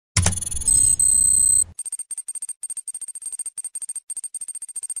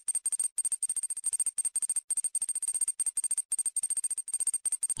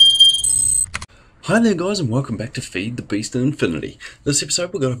Hi there guys, and welcome back to Feed the Beast in Infinity. This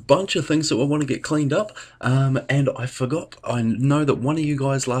episode we've got a bunch of things that we want to get cleaned up, and I forgot, I know that one of you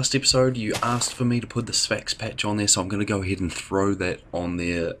guys last episode, you asked for me to put the sphax patch on there, so I'm going to go ahead and throw that on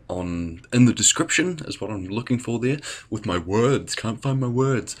there, in the description, is what I'm looking for there, with my words, can't find my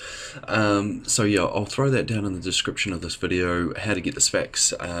words. So yeah, I'll throw that down in the description of this video, how to get the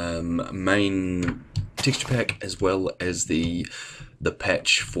sphax main texture pack, as well as the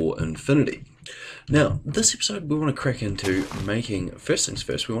patch for Infinity. Now, this episode we want to crack into making, first things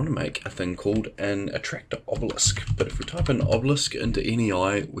first, we want to make a thing called an Attractor Obelisk. But if we type in Obelisk into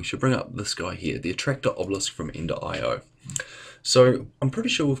NEI, we should bring up this guy here, the Attractor Obelisk from Ender.io. So, I'm pretty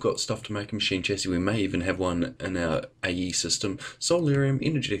sure we've got stuff to make a machine chassis. We may even have one in our AE system. Solarium,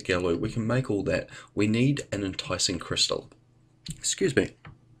 energetic alloy, we can make all that. We need an enticing crystal. Excuse me.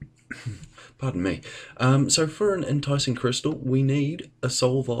 Pardon me. So for an enticing crystal, we need a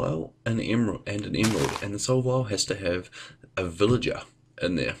soul vial, an emerald, and the soul vial has to have a villager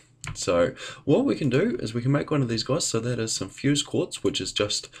in there. So what we can do is we can make one of these guys. So that is some fused quartz, which is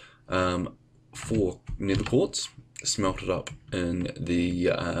just 4 nether quartz smelted up in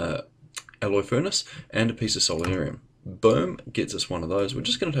the alloy furnace, and a piece of solarium. Boom, gets us one of those. We're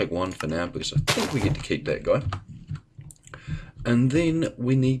just going to take one for now because I think we get to keep that guy. And then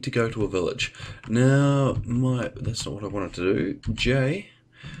we need to go to a village. Now, that's not what I wanted to do.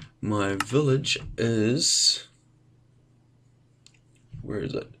 My village is, where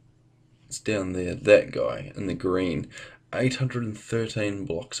is it? It's down there, that guy in the green, 813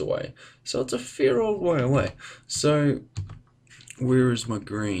 blocks away. So it's a fair old way away. So, where is my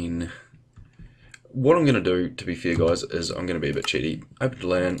green? What I'm going to do, to be fair guys, is I'm going to be a bit cheaty. Open to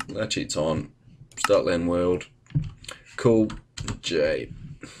land, that cheats on, start land world, cool. J.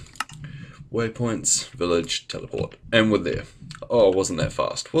 Waypoints, village, teleport. And we're there. Oh, wasn't that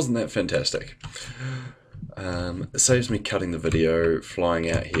fast? Wasn't that fantastic? It saves me cutting the video, flying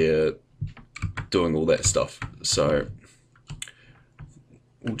out here, doing all that stuff. So,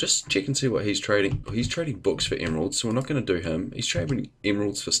 we'll just check and see what he's trading. He's trading books for emeralds, so we're not going to do him. He's trading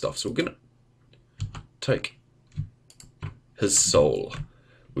emeralds for stuff, so we're going to take his soul.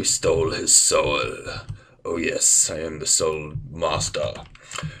 We stole his soul. Oh yes, I am the soul master.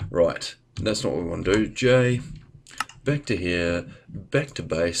 Right, that's not what we want to do. J, back to here, back to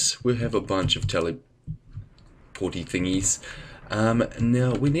base. We have a bunch of teleporty thingies.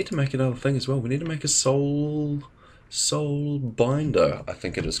 Now we need to make another thing as well. We need to make a soul binder, I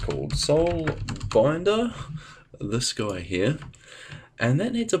think it is called. Soul binder, this guy here. And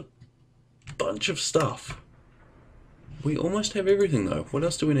that needs a bunch of stuff. We almost have everything though. What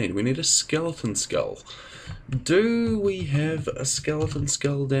else do we need? We need a skeleton skull. Do we have a skeleton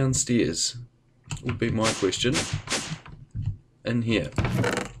skull downstairs? Would be my question. In here.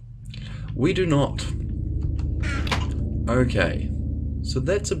 We do not. Okay. So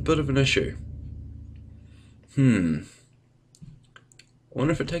that's a bit of an issue. I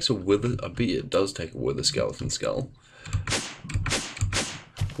wonder if it takes a wither. I bet it does take a wither skeleton skull.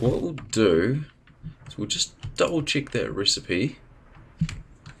 What we'll do is we'll just double check that recipe.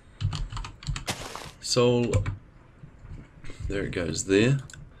 Soul, there it goes there.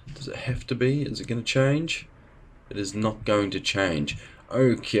 Does it have to be? Is it going to change? It is not going to change.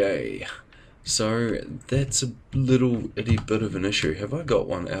 Okay, so that's a little itty bit of an issue. Have I got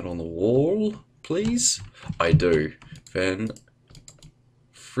one out on the wall, please? I do. Fan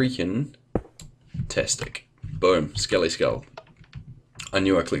freaking tastic. Boom, skelly skull. I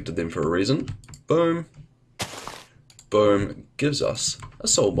knew I collected them for a reason. Boom. Boom, gives us a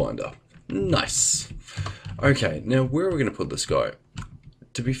soul binder. Nice. Okay, now where are we going to put this guy?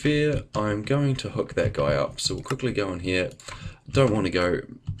 To be fair, I'm going to hook that guy up. So we'll quickly go in here. Don't want to go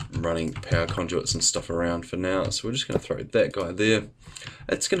running power conduits and stuff around for now. So we're just going to throw that guy there.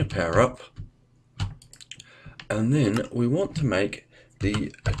 It's going to power up. And then we want to make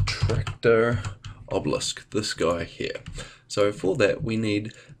the Attractor Obelisk, this guy here. So for that we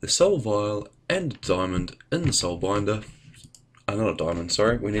need the soul vial and a diamond in the soul binder. Not a diamond,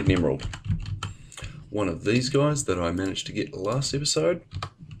 sorry, we need an emerald. One of these guys that I managed to get last episode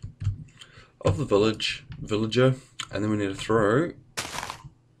of the villager, and then we need to throw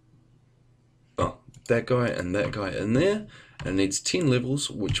that guy and that guy in there, and it needs 10 levels,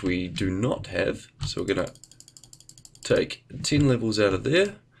 which we do not have, so we're going to take 10 levels out of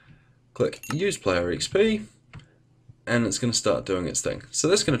there, click use player XP, and it's going to start doing its thing. So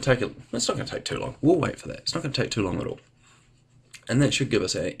that's going to take it's not going to take too long. We'll wait for that. It's not going to take too long at all. And that should give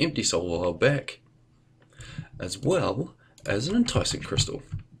us our empty soul vial back, as well as an enticing crystal.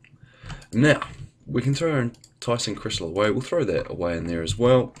 Now, we can throw our enticing crystal away. We'll throw that away in there as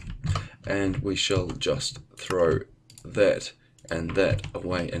well. and we shall just throw that and that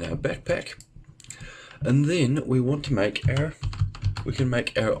away in our backpack. And then we want to make we can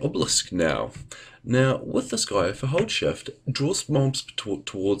make our obelisk now. Now, with this guy, if I hold shift, draw mobs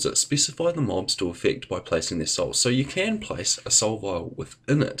towards it, specify the mobs to effect by placing their souls. So you can place a soul vial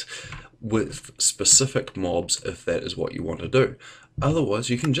within it with specific mobs if that is what you want to do. Otherwise,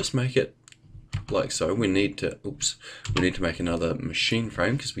 you can just make it like so. We need to make another machine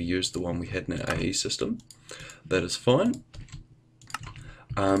frame because we used the one we had in our AE system. That is fine.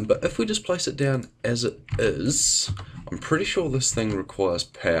 But if we just place it down as it is, I'm pretty sure this thing requires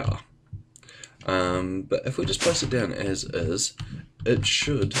power. But if we just place it down as is, it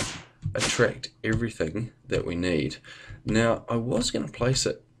should attract everything that we need. Now, I was going to place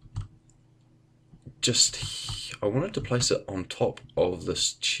it I wanted to place it on top of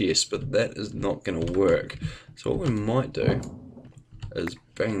this chest, but that is not going to work. So what we might do is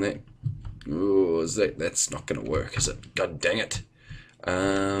bang that. Ooh, that's not going to work, is it? God dang it.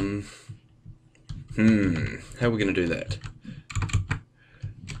 How are we going to do that?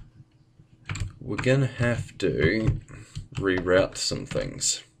 We're going to have to reroute some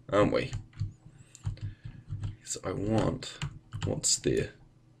things, aren't we? So I want, what's there?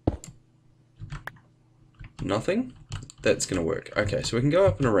 Nothing? That's going to work. Okay, so we can go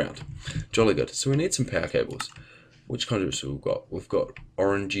up and around. Jolly good. So we need some power cables. Which kind of we've got? We've got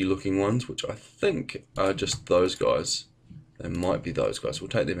orangey looking ones, which I think are just those guys. They might be those guys. We'll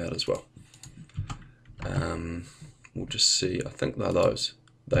take them out as well. We'll just see. I think they're those.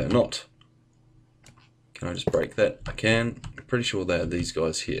 They are not. Can I just break that? I can. I'm pretty sure they are these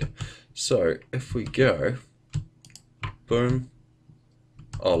guys here. So if we go, boom.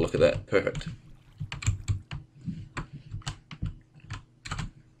 Oh, look at that. Perfect.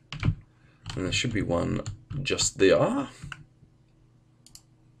 And there should be one just there.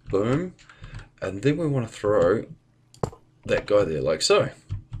 Boom. And then we want to throw that guy there like so.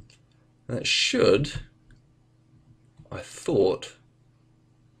 And that should, I thought,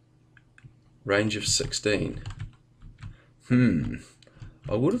 range of 16. I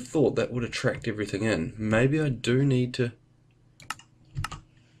would have thought that would attract everything in. Maybe I do need to...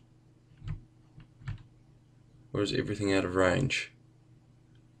 Or is everything out of range?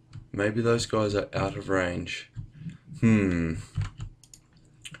 Maybe those guys are out of range. Pretty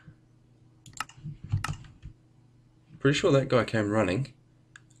sure that guy came running.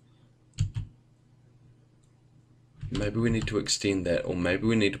 Maybe we need to extend that, or maybe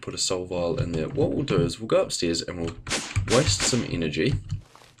we need to put a soul vial in there. What we'll do is we'll go upstairs and we'll waste some energy.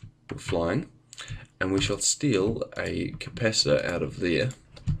 We're flying. And we shall steal a capacitor out of there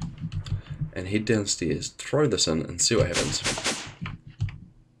and head downstairs, throw this in and see what happens.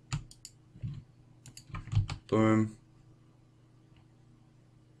 Boom.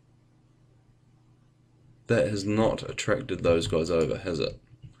 That has not attracted those guys over, has it?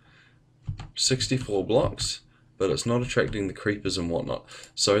 64 blocks, but it's not attracting the creepers and whatnot.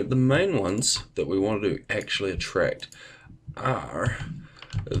 So the main ones that we want to actually attract are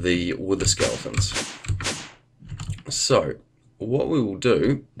the wither skeletons. So what we will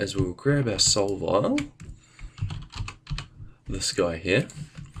do is we will grab our soul vial, this guy here,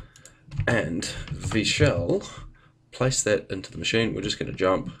 and we shall place that into the machine. We're just going to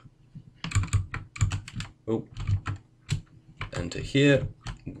jump into here.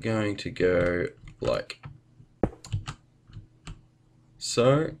 We're going to go like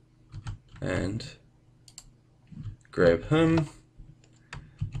so, and grab him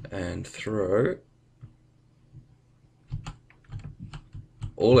and throw.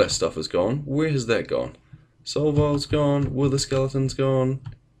 All our stuff is gone. Where has that gone? Soul vial's gone, wither skeleton's gone,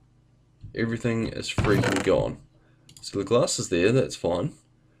 everything is freaking gone. So the glass is there, that's fine.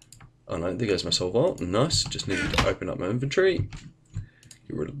 Oh no, there goes my soul vial. Nice, just needed to open up my inventory.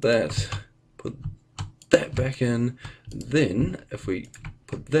 Get rid of that. Put that back in. Then, if we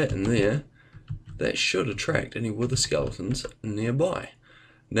put that in there, that should attract any wither skeletons nearby.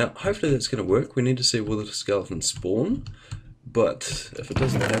 Now, hopefully that's going to work. We need to see wither skeletons spawn. But if it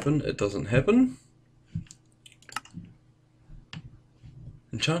doesn't happen, it doesn't happen.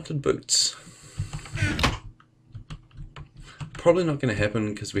 Enchanted boots. Probably not going to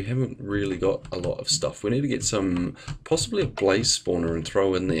happen because we haven't really got a lot of stuff. We need to get some, possibly a blaze spawner and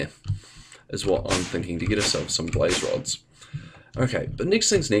throw in there, is what I'm thinking, to get ourselves some blaze rods. Okay, but next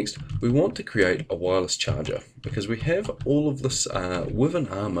thing's next, we want to create a wireless charger because we have all of this woven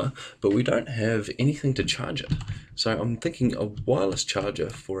armor, but we don't have anything to charge it. So I'm thinking a wireless charger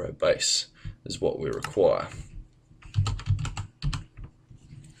for our base is what we require.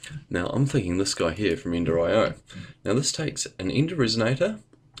 Now I'm thinking this guy here from Ender.io. Now this takes an Ender resonator,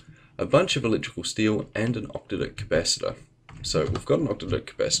 a bunch of electrical steel, and an octadic capacitor. So we've got an octadic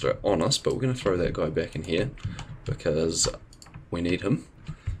capacitor on us, but we're going to throw that guy back in here because we need him.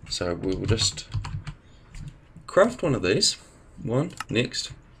 So we will just craft one of these. One,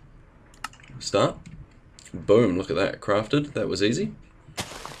 next. Start. Boom, look at that, crafted. That was easy.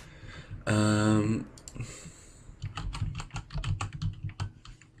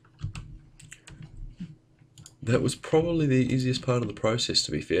 That was probably the easiest part of the process,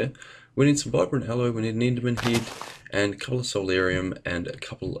 to be fair. We need some vibrant alloy, we need an enderman head, and a couple of solarium, and a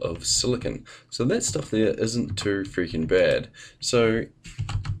couple of silicon. So that stuff there isn't too freaking bad. So,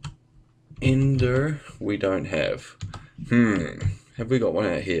 ender we don't have. Have we got one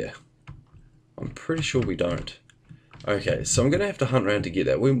out here? I'm pretty sure we don't. Okay, so I'm going to have to hunt around to get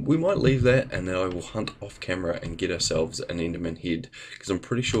that. We might leave that, and then I will hunt off camera and get ourselves an enderman head, because I'm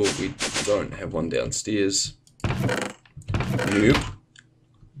pretty sure we don't have one downstairs. Nope.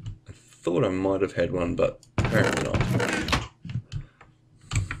 I thought I might have had one, but apparently not.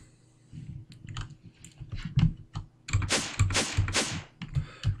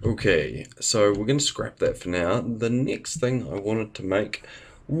 Okay, so we're going to scrap that for now. The next thing I wanted to make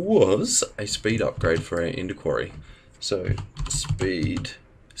was a speed upgrade for our ender quarry. So, speed,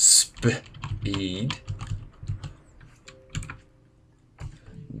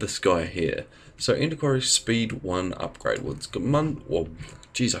 this guy here. So, ender quarry speed 1 upgrade. Well, it's got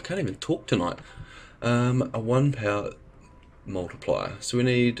geez, I can't even talk tonight. A 1 power multiplier. So we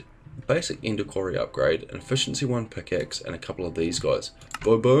need basic ender quarry upgrade, an efficiency 1 pickaxe, and a couple of these guys.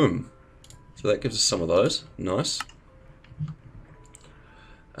 Boom, boom. So that gives us some of those. Nice.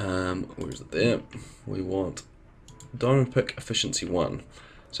 Where is it there? We want diamond pick efficiency 1.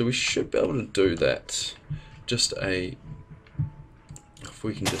 So we should be able to do that. If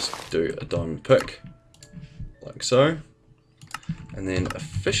we can just do a diamond pick, like so. And then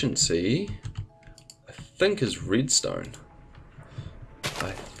efficiency, I think, is redstone.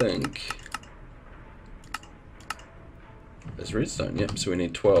 I think it's redstone, yep. So we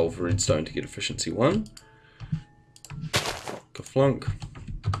need 12 redstone to get efficiency 1. Ka-flunk.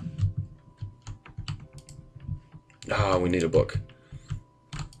 Ah, we need a book.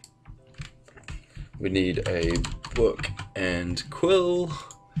 We need a book and quill.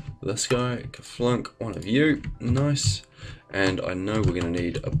 This guy, ka-flunk, one of you. Nice. And I know we're going to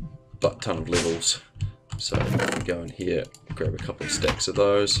need a butt ton of levels. So we go in here, grab a couple of stacks of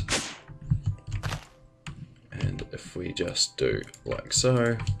those. And if we just do like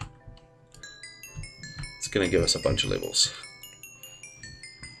so, it's going to give us a bunch of levels.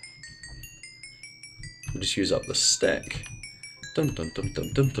 We'll just use up the stack. Dum dum dum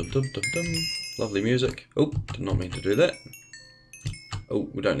dum dum dum dum dum dum. Lovely music. Oh, did not mean to do that. Oh,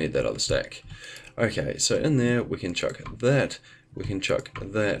 we don't need that other stack. Okay, so in there we can chuck that, we can chuck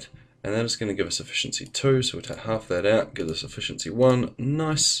that, and that is going to give us efficiency 2, so we'll take half that out, give us efficiency 1,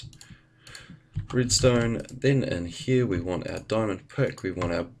 nice. Redstone, then in here we want our diamond pick, we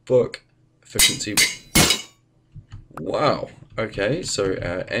want our book, efficiency. Wow, okay, so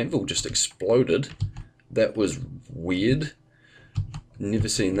our anvil just exploded. That was weird. Never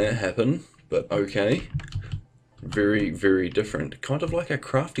seen that happen, but okay. Very, very different. Kind of like a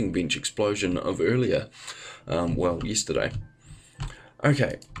crafting bench explosion of earlier. Well, yesterday.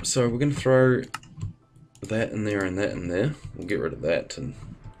 Okay, so we're going to throw that in there and that in there. We'll get rid of that and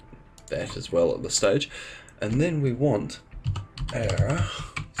that as well at this stage. And then we want our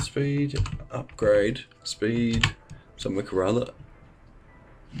speed upgrade, speed, something or other.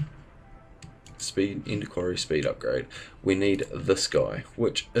 Speed, ender quarry speed upgrade. We need this guy,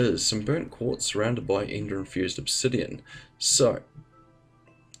 which is some burnt quartz surrounded by ender infused obsidian. So,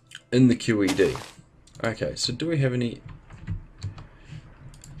 in the QED. Okay, so do we have any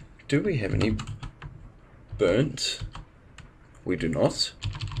burnt? We do not.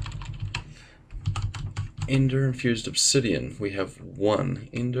 Ender infused obsidian. We have 1.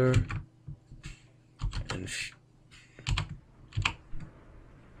 Ender infused.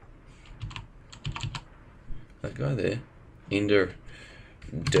 That guy there, ender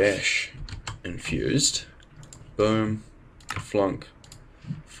dash infused. Boom, flunk,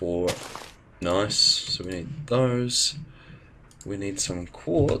 4, nice. So we need those. We need some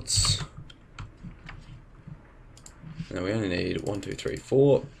quartz. Now we only need 1, 2, 3,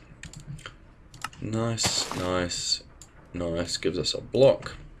 4. Nice, nice, nice. Gives us a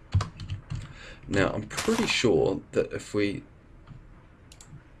block. Now I'm pretty sure that if we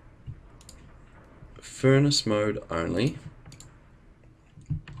furnace mode only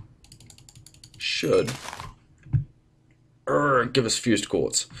should give us fused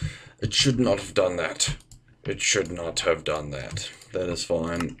quartz. It should not have done that. It should not have done that. That is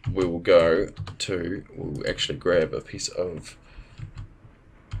fine. We will we'll actually grab a piece of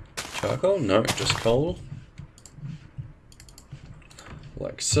charcoal. No, just coal.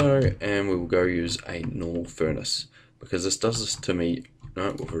 Like so, and we will go use a normal furnace. Because this does this to me.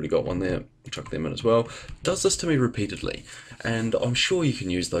 No, we've already got one there. Chuck them in as well. Does this to me repeatedly, and I'm sure you can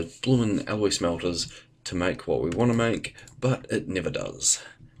use those bloomin' alloy smelters to make what we want to make, but it never does.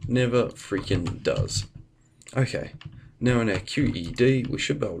 Never freaking does. Okay, now in our QED, we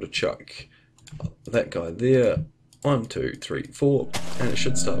should be able to chuck that guy there. 1, 2, 3, 4, and it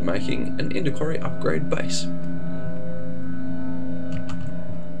should start making an Ender Quarry upgrade base.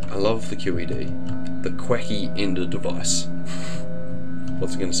 I love the QED, the quacky Ender device.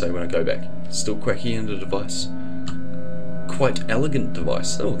 What's it going to say when I go back? Still quacky Ender device. Quite elegant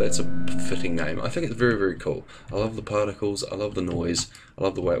device. Oh, that's a fitting name. I think it's very, very cool. I love the particles. I love the noise. I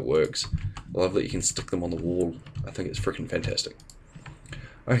love the way it works. I love that you can stick them on the wall. I think it's freaking fantastic.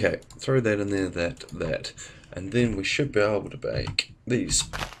 Okay, throw that in there, that. And then we should be able to make these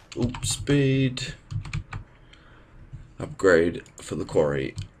speed upgrade for the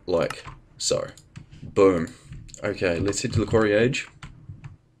quarry like so. Boom. Okay, let's head to the quarry age.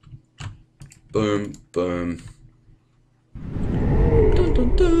 Boom, boom. Dun,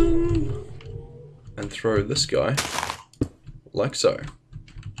 dun, dun. And throw this guy like so.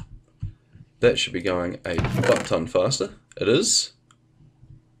 That should be going a butt ton faster. It is.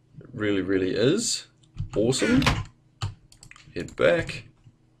 It really, really is. Awesome. Head back.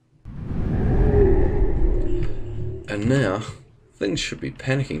 And now, things should be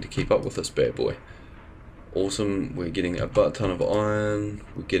panicking to keep up with this bad boy. Awesome. We're getting a butt ton of iron.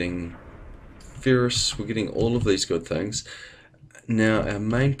 We're getting ferrous, we're getting all of these good things. Now our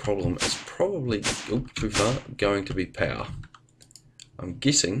main problem is probably, too far, going to be power. I'm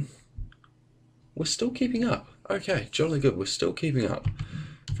guessing we're still keeping up. Okay, jolly good, we're still keeping up.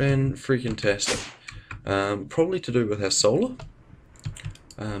 Fan-freaking-tastic. Probably to do with our solar.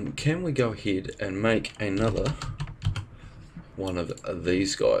 Can we go ahead and make another one of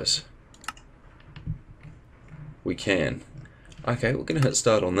these guys? We can. Okay, we're going to hit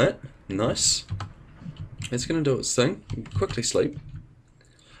start on that. Nice. It's going to do its thing. Quickly sleep.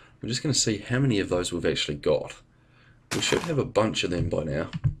 We're just going to see how many of those we've actually got. We should have a bunch of them by now.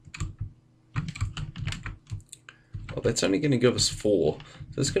 Well, that's only going to give us 4. So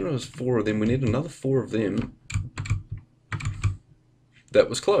that's going to give us 4 of them. We need another 4 of them. That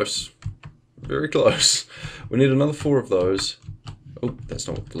was close. Very close. We need another 4 of those. Oh, that's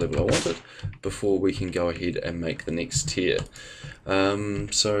not the level I wanted. Before we can go ahead and make the next tier.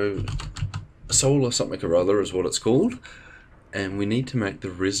 So solar something or other is what it's called, and we need to make the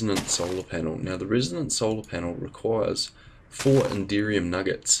resonant solar panel. Now the resonant solar panel requires 4 Enderium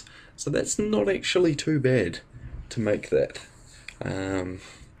nuggets, so that's not actually too bad to make that.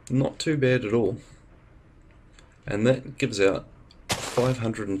 Not too bad at all, and that gives out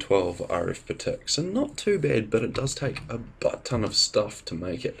 512 RF per tick, so not too bad, but it does take a butt ton of stuff to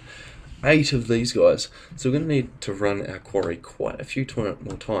make it. 8 of these guys, so we're going to need to run our quarry quite a few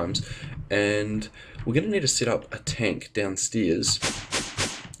more times, and we're going to need to set up a tank downstairs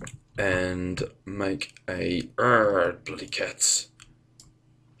and make a bloody cats,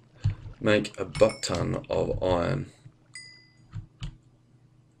 make a butt ton of iron.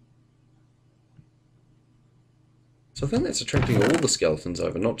 So I think that's attracting all the skeletons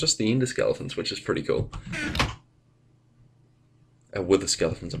over, not just the ender skeletons, which is pretty cool. With the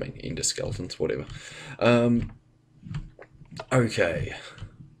skeletons, I mean ender skeletons, whatever. Okay.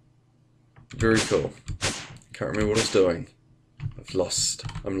 Very cool. Can't remember what I was doing. I'm lost.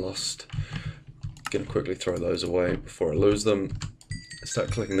 Gonna quickly throw those away before I lose them.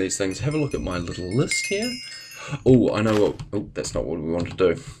 Start clicking these things. Have a look at my little list here. Oh, I know what... Oh, that's not what we want to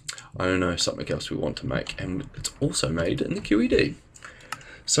do. I know something else we want to make, and it's also made in the QED.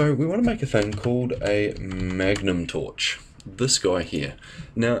 So we want to make a thing called a Magnum torch. This guy here.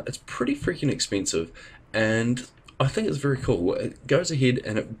 Now, it's pretty freaking expensive, and I think it's very cool. It goes ahead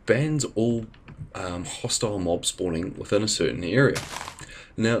and it bans all hostile mob spawning within a certain area.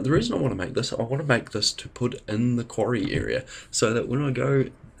 Now, the reason I want to make this, I want to make this to put in the quarry area, so that when I go...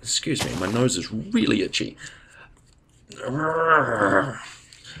 Excuse me, my nose is really itchy. So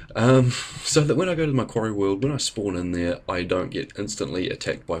that when I go to my quarry world, when I spawn in there, I don't get instantly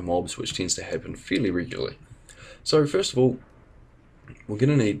attacked by mobs, which tends to happen fairly regularly. So first of all, we're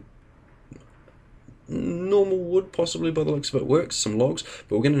going to need normal wood, possibly by the looks of it works, some logs,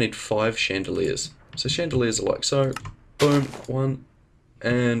 but we're going to need 5 chandeliers. So chandeliers are like so, boom, 1,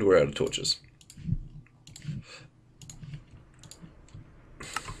 and we're out of torches.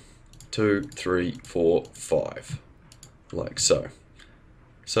 2, 3, 4, 5, like so.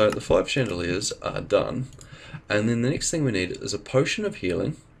 So the 5 chandeliers are done, and then the next thing we need is a potion of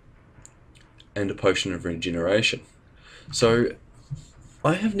healing and a potion of regeneration. So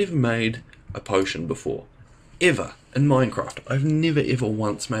I have never made a potion before, ever, in Minecraft. I've never ever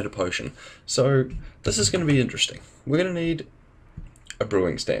once made a potion, so this is going to be interesting. We're going to need a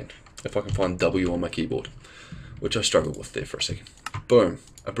brewing stand, if I can find W on my keyboard, which I struggled with there for a second. Boom,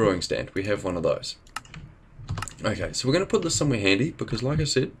 a brewing stand. We have one of those. Okay, so we're going to put this somewhere handy, because like I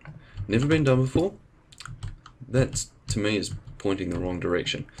said, never been done before. That, to me, is pointing the wrong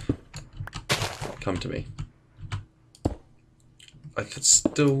direction. Come to me. I could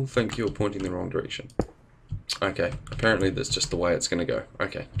still think you're pointing the wrong direction. Okay, apparently that's just the way it's going to go.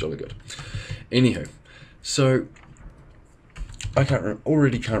 Okay, jolly good. Anywho, so I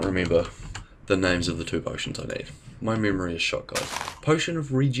already can't remember the names of the 2 potions I need. My memory is shot, guys. Potion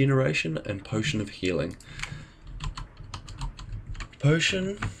of regeneration and potion of healing.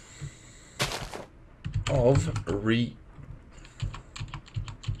 Potion of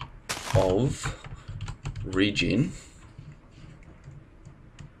regen.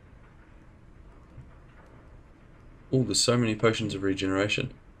 Oh, there's so many potions of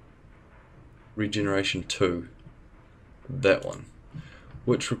regeneration. Regeneration 2. That one.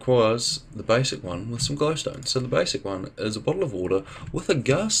 Which requires the basic one with some glowstone. So the basic one is a bottle of water with a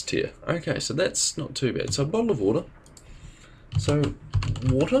gas tier. Okay, so that's not too bad. So a bottle of water. So,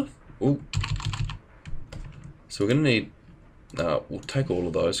 water. Ooh. So we're going to need... we'll take all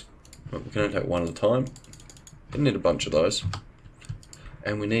of those. We can only take one at a time. We need a bunch of those.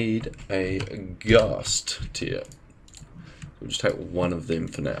 And we need a gas tier. We'll just take one of them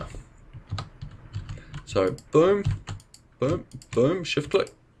for now. So, boom, boom, boom, shift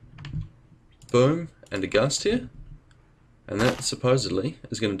click, boom, and a gas tier. And that supposedly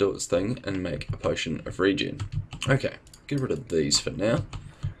is going to do its thing and make a potion of regen. Okay, get rid of these for now.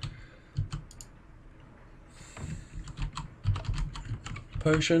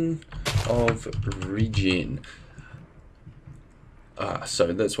 Potion of regen.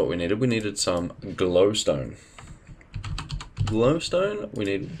 So that's what we needed. We needed some glowstone. Glowstone, we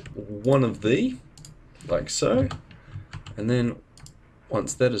need one of these, like so. And then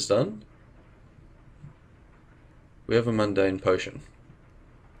once that is done, we have a mundane potion.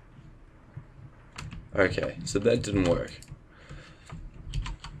 Okay, so that didn't work.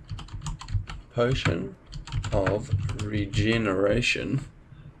 Potion of regeneration.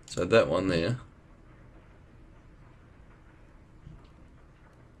 So that one there.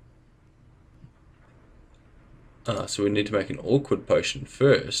 So we need to make an awkward potion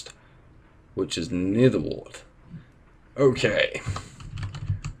first, which is netherwort. Okay.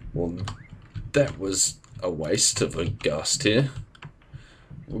 Well, that was a waste of a gas tier.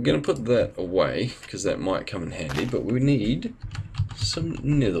 We're going to put that away, because that might come in handy, but we need some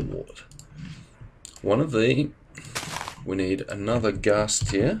netherwort. One of these. We need another gas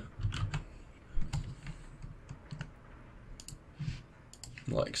tier.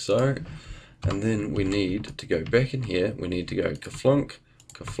 Like so. And then we need to go back in here. We need to go kaflunk,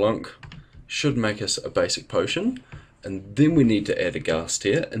 kaflunk. Should make us a basic potion. And then we need to add a gas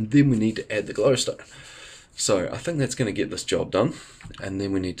tier. And then we need to add the glowstone. So I think that's going to get this job done. And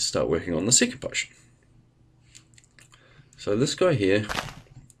then we need to start working on the second potion. So this guy here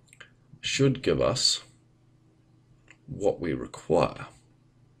should give us what we require.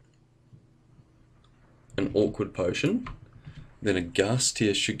 An awkward potion. Then a gas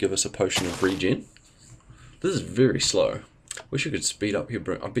tier should give us a potion of regen. This is very slow. Wish you could speed up your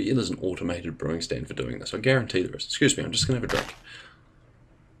brewing. I bet you there's an automated brewing stand for doing this. I guarantee there is. Excuse me, I'm just going to have a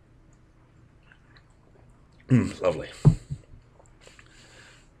drink. Lovely.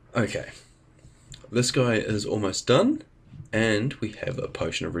 Okay. This guy is almost done. And we have a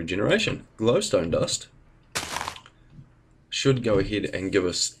potion of regeneration. Glowstone dust should go ahead and give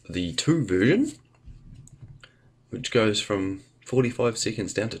us the 2 version, which goes from 45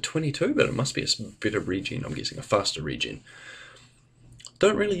 seconds down to 22, but it must be a better regen, I'm guessing, a faster regen.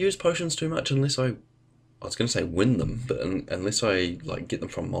 Don't really use potions too much unless I was going to say win them, but unless I like get them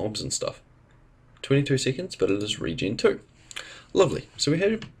from mobs and stuff. 22 seconds, but it is regen 2. Lovely. So we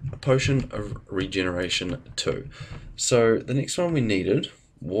had a potion of regeneration 2. So the next one we needed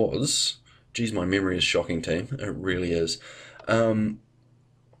was, geez, my memory is shocking, team. It really is. I can't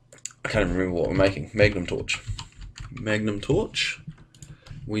even remember what we're making. Magnum torch. Magnum torch.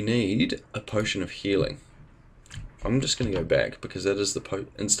 We need a potion of healing. I'm just going to go back because that is the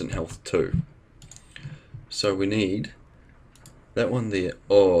instant health 2. So we need that one there.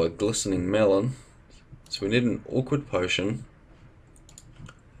 Oh, a glistening melon. So we need an awkward potion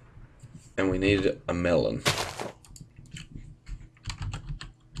and we need a melon.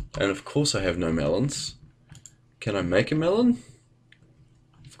 And of course I have no melons. Can I make a melon?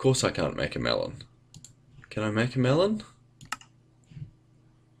 Of course I can't make a melon. Can I make a melon?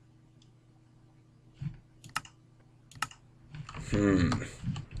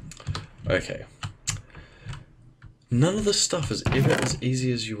 Okay. None of this stuff is ever as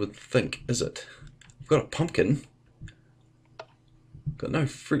easy as you would think, is it? I've got a pumpkin. Got no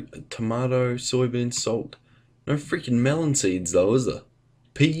fruit, tomato, soybean, salt. No freaking melon seeds though, is there?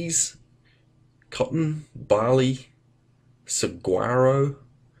 Peas, cotton, barley, saguaro.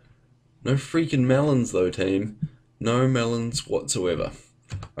 No freaking melons though, team. No melons whatsoever.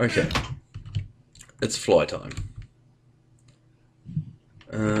 Okay. It's fly time.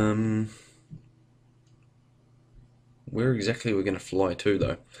 Where exactly are we going to fly to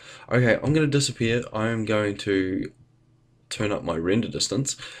though? Okay, I'm going to disappear. I am going to turn up my render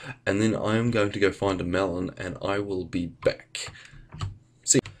distance, and then I am going to go find a melon, and I will be back.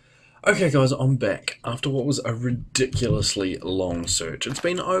 See. Okay guys, I'm back after what was a ridiculously long search. It's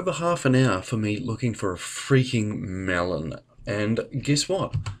been over half an hour for me looking for a freaking melon, and guess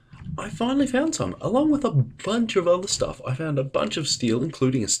what? I finally found some, along with a bunch of other stuff. I found a bunch of steel,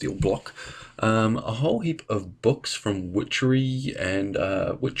 including a steel block, a whole heap of books from Witchery and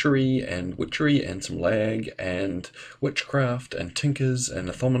some lag and Witchcraft and Tinkers and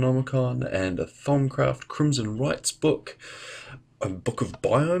a Thomonomicon and a Thomcraft Crimson Rites book, a book of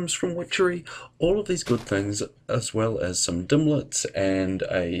Biomes from Witchery, all of these good things, as well as some dimlets and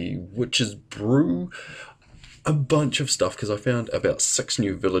a Witch's Brew. A bunch of stuff, because I found about 6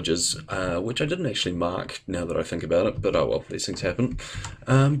 new villages, which I didn't actually mark now that I think about it, but oh well, these things happen.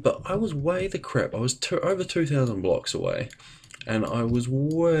 But I was way the crap. I was over 2,000 blocks away, and I was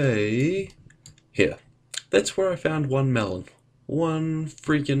way here. That's where I found one melon. One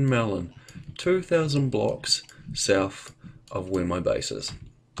freaking melon. 2,000 blocks south of where my base is.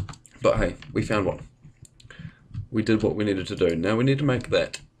 But hey, we found one. We did what we needed to do. Now we need to make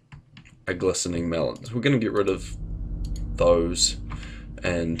that a glistening melon. So we're going to get rid of those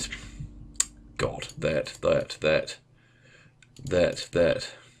and God, that,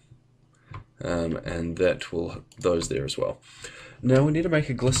 and that will, those there as well. Now we need to make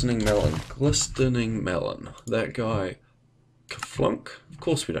a glistening melon. Glistening melon. That guy, Kaflunk. Of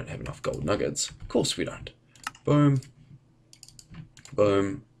course we don't have enough gold nuggets. Of course we don't. Boom,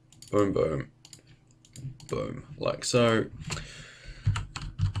 boom, boom, boom, boom, like so.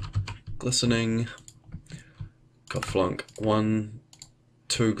 Glistening, Kaflunk, 1,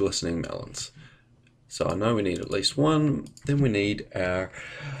 2 glistening melons. So I know we need at least 1. Then we need our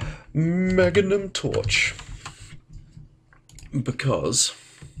Magnum torch, because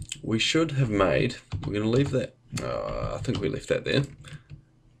we should have made, we're going to leave that, I think we left that there.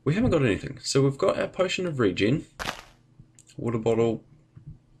 We haven't got anything. So we've got our potion of regen, water bottle.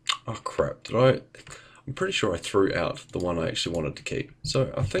 Oh crap, I'm pretty sure I threw out the one I actually wanted to keep.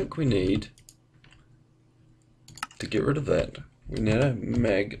 So I think we need to get rid of that. We need a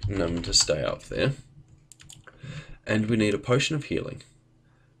Magnum to stay up there. And we need a potion of healing.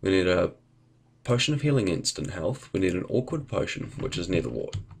 We need a potion of healing instant health. We need an awkward potion, which is nether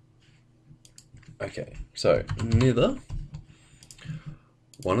wart. Okay, so nether,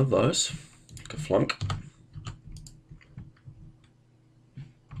 one of those, Kaflunk,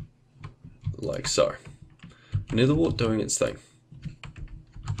 like so. Netherwart doing its thing.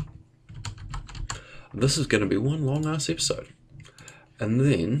 This is going to be one long ass episode. And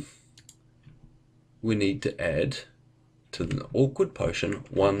then we need to add to the awkward potion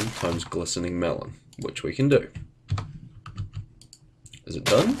 1 times glistening melon, which we can do. Is it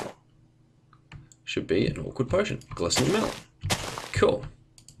done? Should be an awkward potion. Glistening melon. Cool.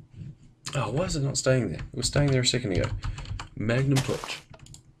 Oh, why is it not staying there? It was staying there a second ago. Magnum torch.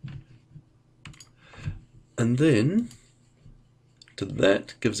 And then, to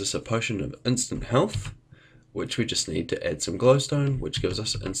that gives us a potion of instant health, which we just need to add some glowstone, which gives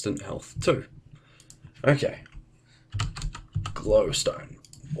us instant health too. Okay. Glowstone.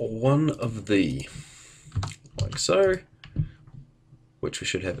 1 of the, like so, which we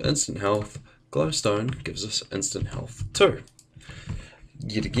should have instant health. Glowstone gives us instant health too.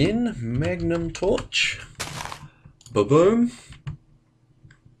 Yet again, Magnum torch. Ba-boom.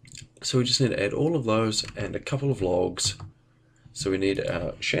 So we just need to add all of those and a couple of logs. So we need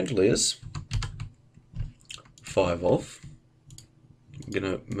our chandeliers, 5 of. I'm going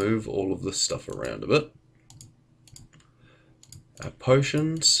to move all of this stuff around a bit. Our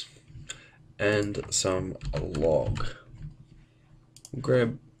potions and some log. We'll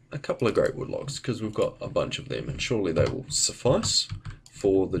grab a couple of great wood logs because we've got a bunch of them and surely they will suffice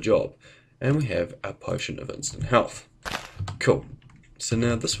for the job. and we have our potion of instant health. Cool. So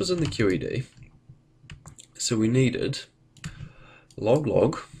now this was in the QED, so we needed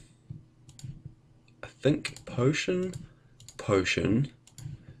log, I think potion,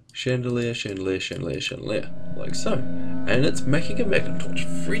 chandelier, like so. And it's making a Magnum torch.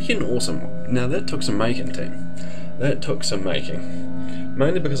 Freaking awesome. Now that took some making, team. That took some making.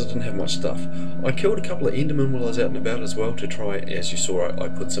 Mainly because I didn't have much stuff. I killed a couple of endermen while I was out and about as well to try, as you saw, I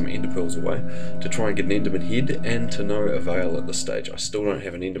put some ender pearls away to try and get an enderman head, and to no avail at this stage. I still don't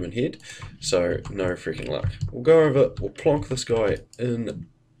have an enderman head, so no freaking luck. We'll go over, we'll plonk this guy in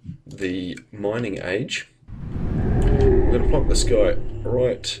the mining age. We're going to plonk this guy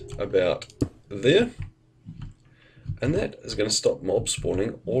right about there, and that is going to stop mobs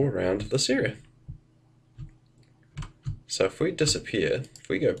spawning all around this area. So if we disappear, if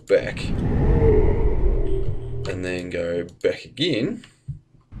we go back, and then go back again,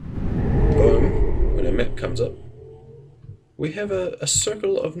 boom, when our map comes up, we have a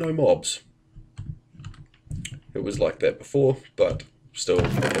circle of no mobs. It was like that before, but still we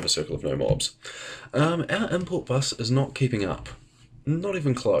have a circle of no mobs. Our import bus is not keeping up. Not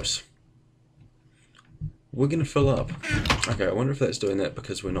even close. We're going to fill up. Okay, I wonder if that's doing that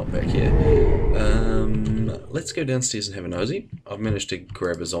because we're not back here. Let's go downstairs and have a nosy. I've managed to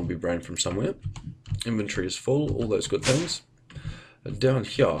grab a zombie brain from somewhere. Inventory is full, all those good things. Down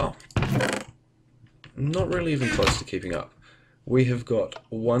here, not really even close to keeping up. We have got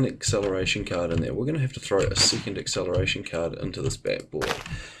one acceleration card in there. We're going to have to throw a second acceleration card into this bad boy.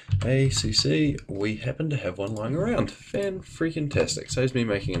 ACC, we happen to have one lying around. Fan-freaking-tastic. Saves me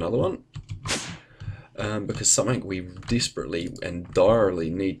making another one. Because something we desperately and direly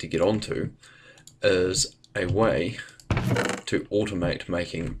need to get onto is a way to automate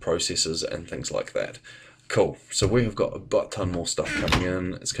making processes and things like that. Cool, so we have got a butt ton more stuff coming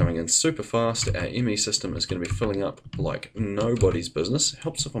in. It's coming in super fast. Our ME system is going to be filling up like nobody's business.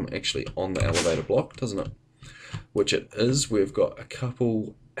 Helps if I'm actually on the elevator block, doesn't it? Which it is. We've got a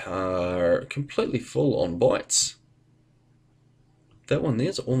couple completely full on bytes. That one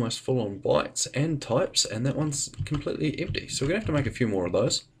there's almost full on bytes and types, and that one's completely empty. So we're going to have to make a few more of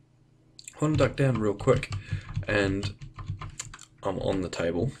those. I want to duck down real quick, and I'm on the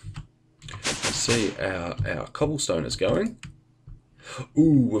table. See our cobblestone is going.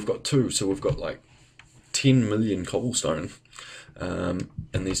 Ooh, we've got two, so we've got like 10 million cobblestone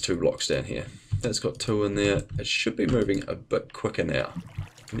in these two blocks down here. That's got two in there. It should be moving a bit quicker now.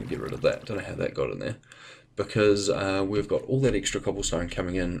 Let me get rid of that. Don't know how that got in there. Because we've got all that extra cobblestone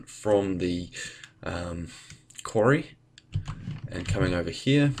coming in from the quarry and coming over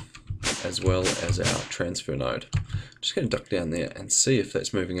here, as well as our transfer node. Just going to duck down there and see if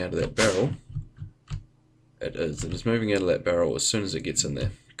that's moving out of that barrel. It is. It is moving out of that barrel as soon as it gets in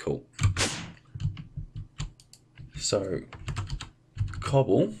there. Cool. So,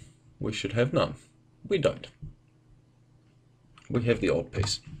 cobble, we should have none. We don't. We have the odd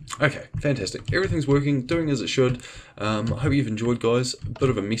piece. Okay, fantastic. Everything's working, doing as it should. I hope you've enjoyed, guys. A bit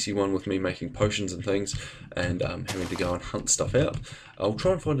of a messy one with me making potions and things, and having to go and hunt stuff out. I'll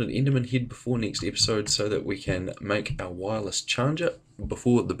try and find an Enderman head before next episode so that we can make our wireless charger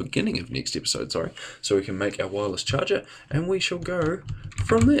before the beginning of next episode, sorry. So we can make our wireless charger, and we shall go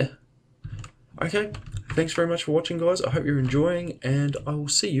from there. Okay, thanks very much for watching, guys. I hope you're enjoying, and I will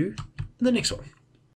see you in the next one.